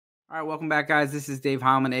All right, welcome back, guys. This is Dave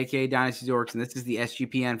Heilman, a.k.a. Dynasty Dorks, and this is the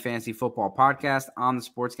SGPN Fantasy Football Podcast on the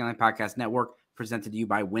Sports Gambling Podcast Network, presented to you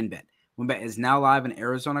by WynnBET. WynnBET is now live in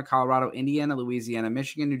Arizona, Colorado, Indiana, Louisiana,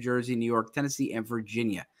 Michigan, New Jersey, New York, Tennessee, and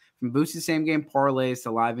Virginia. From boosted same-game parlays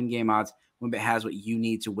to live in-game odds, WynnBET has what you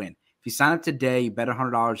need to win. If you sign up today, you bet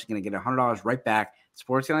 $100, you're going to get $100 right back.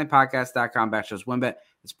 SportsGamblingPodcast.com/WynnBET.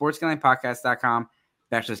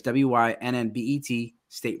 SportsGamblingPodcast.com/WYNNBET.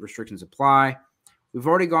 State restrictions apply. We've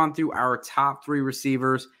already gone through our top three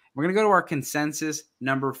receivers. We're going to go to our consensus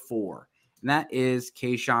number 4, and that is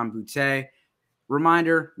Kayshon Boutte.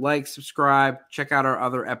 Reminder, like, subscribe, check out our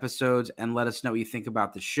other episodes, and let us know what you think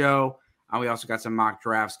about the show. We also got some mock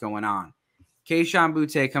drafts going on. Kayshon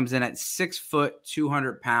Boutte comes in at 6 foot,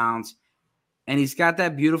 200 pounds, and he's got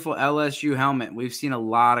that beautiful LSU helmet. We've seen a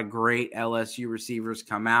lot of great LSU receivers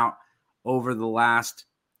come out over the last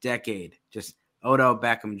decade. Just Odell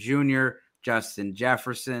Beckham Jr., Justin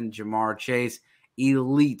Jefferson, Jamar Chase,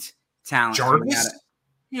 elite talent. Jarvis?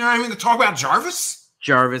 To talk about Jarvis?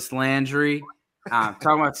 Jarvis Landry.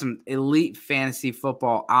 Talking about some elite fantasy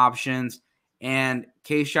football options. And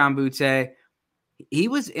Kayshon Boutte, he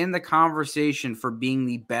was in the conversation for being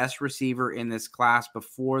the best receiver in this class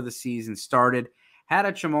before the season started. Had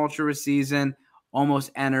a tumultuous season,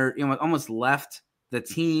 almost left the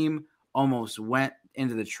team, almost went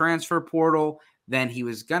into the transfer portal. Then he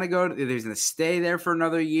was going to stay there for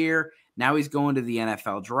another year. Now he's going to the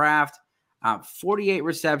NFL draft. 48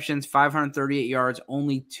 receptions, 538 yards,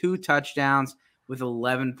 only 2 touchdowns with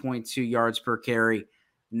 11.2 yards per carry.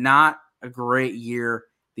 Not a great year.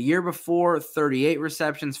 The year before, 38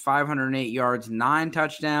 receptions, 508 yards, 9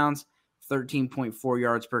 touchdowns, 13.4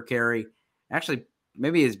 yards per carry. Actually,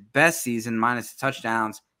 maybe his best season minus the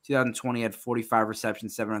touchdowns. 2020 had 45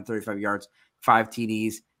 receptions, 735 yards, 5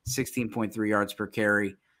 TDs. 16.3 yards per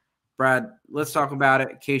carry. Brad, let's talk about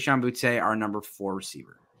it. Kayshon Boutte, our number 4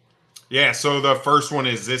 receiver. Yeah, so the first one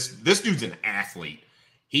is this dude's an athlete.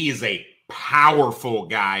 He is a powerful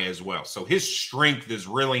guy as well. So his strength is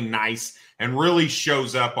really nice and really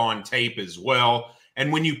shows up on tape as well.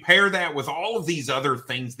 And when you pair that with all of these other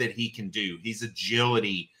things that he can do, his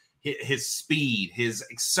agility, his speed, his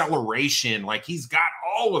acceleration, like he's got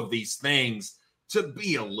all of these things to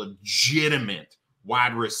be a legitimate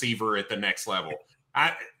wide receiver at the next level.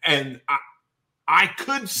 I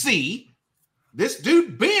could see this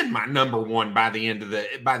dude being my number 1 by the end of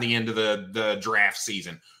the draft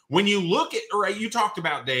season. When you look at, or you talked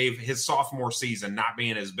about, Dave, his sophomore season not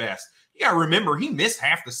being his best. You got to remember he missed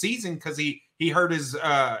half the season because he hurt his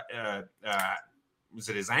was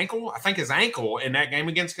it his ankle? I think his ankle in that game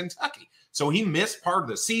against Kentucky. So he missed part of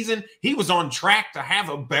the season. He was on track to have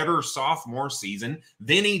a better sophomore season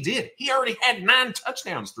than he did. He already had 9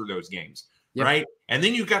 touchdowns through those games, right? And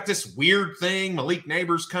then you've got this weird thing. Malik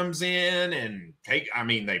Neighbors comes in and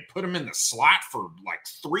they put him in the slot for like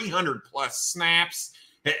 300 plus snaps.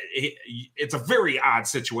 It's a very odd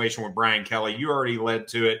situation with Brian Kelly. You already led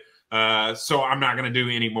to it. So I'm not going to do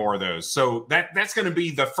any more of those. So that's going to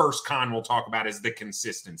be the first con we'll talk about, is the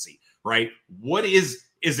consistency, right? What is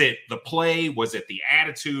it the play? Was it the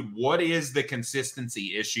attitude? What is the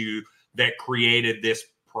consistency issue that created this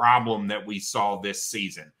problem that we saw this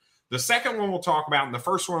season? The second one we'll talk about, and the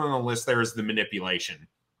first one on the list there, is the manipulation.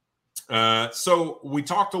 So we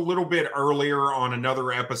talked a little bit earlier on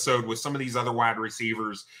another episode with some of these other wide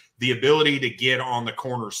receivers, the ability to get on the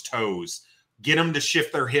corner's toes, get them to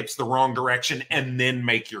shift their hips the wrong direction, and then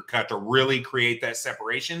make your cut to really create that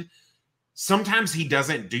separation. Sometimes he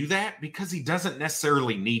doesn't do that because he doesn't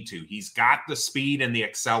necessarily need to. He's got the speed and the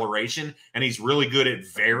acceleration, and he's really good at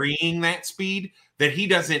varying that speed, that he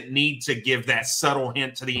doesn't need to give that subtle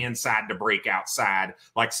hint to the inside to break outside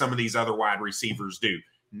like some of these other wide receivers do.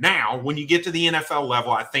 Now, when you get to the NFL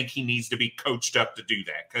level, I think he needs to be coached up to do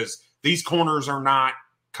that, because these corners are not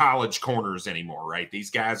college corners anymore, right?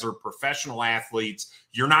 These guys are professional athletes.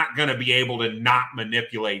 You're not going to be able to not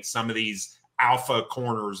manipulate some of these alpha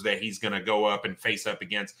corners that he's going to go up and face up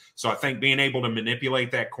against. So I think being able to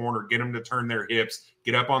manipulate that corner, get them to turn their hips,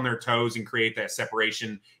 get up on their toes, and create that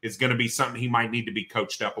separation is going to be something he might need to be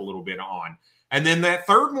coached up a little bit on. And then that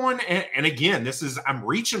third one, and again, I'm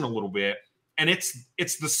reaching a little bit, and it's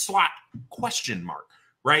the slot question mark,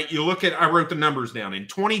 right? You look at, I wrote the numbers down. In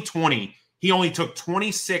 2020, he only took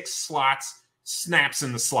 26 snaps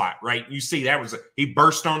in the slot, right? You see, he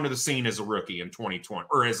burst onto the scene as a rookie in 2020,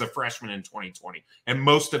 or as a freshman in 2020. And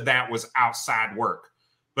most of that was outside work.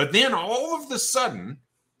 But then all of the sudden,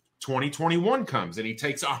 2021 comes and he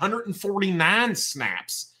takes 149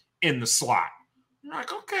 snaps in the slot. You're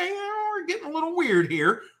like, okay, we're getting a little weird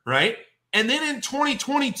here, right? And then in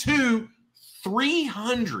 2022,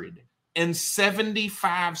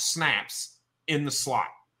 375 snaps in the slot.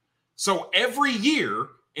 So every year,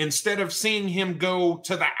 instead of seeing him go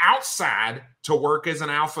to the outside to work as an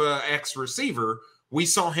alpha X receiver, we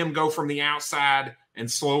saw him go from the outside and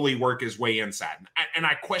slowly work his way inside. And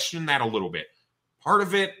I question that a little bit. Part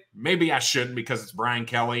of it, maybe I shouldn't because it's Brian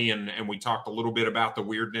Kelly, and we talked a little bit about the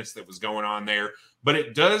weirdness that was going on there. But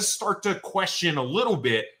it does start to question a little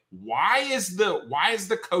bit, why is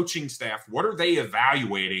the coaching staff, what are they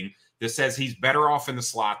evaluating that says he's better off in the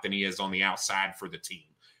slot than he is on the outside for the team?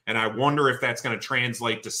 And I wonder if that's going to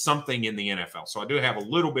translate to something in the NFL. So I do have a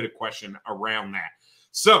little bit of question around that.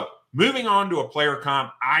 So moving on to a player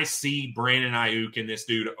comp, I see Brandon Ayuk in this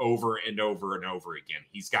dude over and over and over again.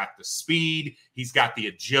 He's got the speed. He's got the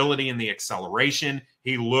agility and the acceleration.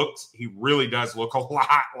 He really does look a lot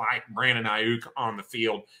like Brandon Ayuk on the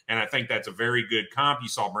field. And I think that's a very good comp. You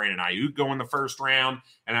saw Brandon Ayuk go in the first round,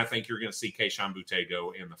 and I think you're going to see Kayshon Boutte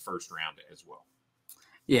go in the first round as well.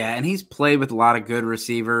 Yeah, and he's played with a lot of good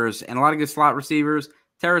receivers and a lot of good slot receivers.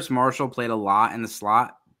 Terrace Marshall played a lot in the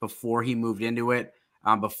slot before he moved into it.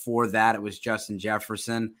 Before that, it was Justin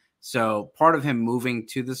Jefferson. So part of him moving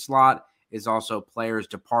to the slot is also players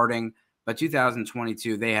departing. But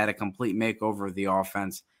 2022, they had a complete makeover of the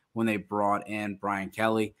offense when they brought in Brian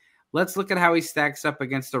Kelly. Let's look at how he stacks up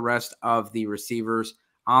against the rest of the receivers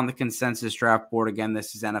on the consensus draft board. Again,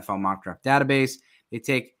 this is NFL Mock Draft Database. They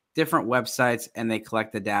take different websites and they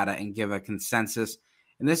collect the data and give a consensus.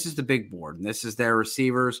 And this is the big board. And this is their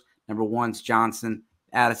receivers. Number one's Johnson,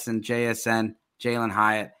 Addison, JSN, Jalen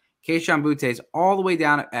Hyatt. Kayshon Boutte is all the way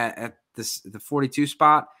down at the 42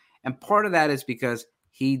 spot. And part of that is because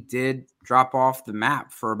he did drop off the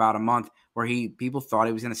map for about a month where people thought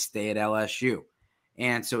he was going to stay at LSU.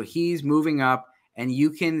 And so he's moving up, and you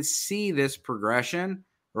can see this progression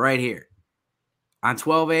right here. On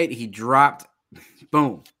 12-8, he dropped,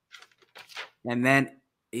 boom. And then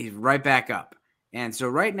he's right back up. And so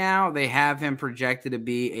right now they have him projected to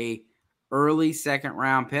be a early second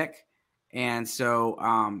round pick. And so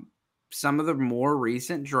some of the more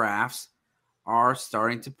recent drafts are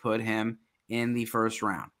starting to put him in the first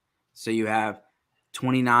round. So you have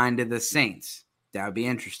 29 to the Saints. That would be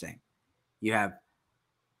interesting. You have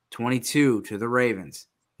 22 to the Ravens.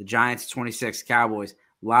 The Giants, 26, Cowboys. A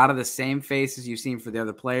lot of the same faces you've seen for the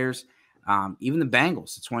other players. Even the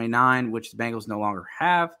Bengals, 29, which the Bengals no longer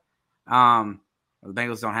have. The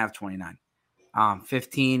Bengals don't have 29.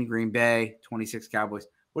 15, Green Bay, 26, Cowboys.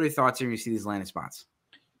 What are your thoughts here when you see these landing spots?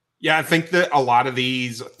 Yeah, I think that a lot of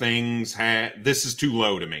these things this is too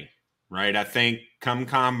low to me, right? I think come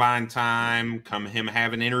combine time, come him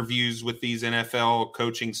having interviews with these NFL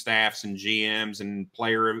coaching staffs and GMs and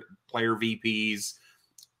player VPs,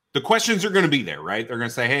 the questions are going to be there, right? They're going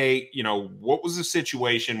to say, hey, what was the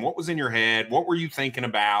situation? What was in your head? What were you thinking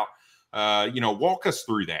about? Walk us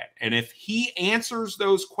through that. And if he answers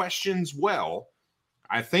those questions well,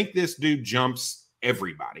 I think this dude jumps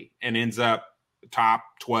everybody and ends up top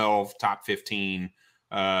 12, top 15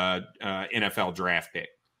 NFL draft pick.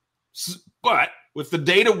 But with the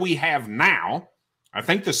data we have now, I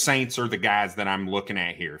think the Saints are the guys that I'm looking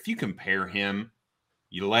at here. If you compare him,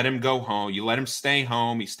 you let him go home, you let him stay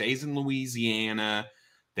home, he stays in Louisiana,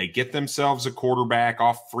 they get themselves a quarterback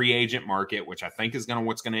off free agent market, which I think is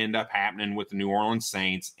what's going to end up happening with the New Orleans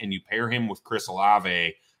Saints, and you pair him with Chris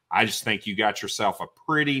Olave, I just think you got yourself a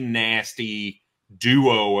pretty nasty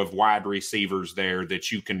duo of wide receivers there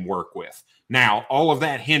that you can work with. Now, all of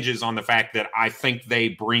that hinges on the fact that I think they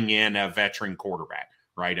bring in a veteran quarterback,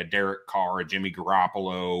 right? A Derek Carr, a Jimmy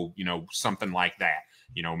Garoppolo, something like that.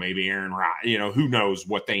 Maybe Aaron Rodgers, who knows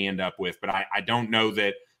what they end up with. But I don't know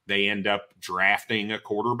that they end up drafting a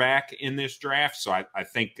quarterback in this draft. So I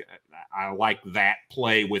think I like that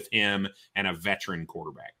play with him and a veteran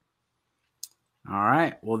quarterback. All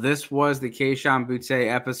right. Well, this was the Kayshon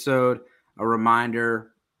Boutte episode. A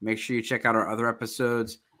reminder, make sure you check out our other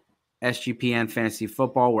episodes, SGPN Fantasy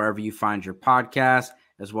Football, wherever you find your podcast,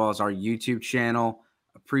 as well as our YouTube channel.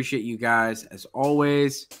 Appreciate you guys. As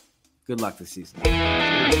always, good luck this season.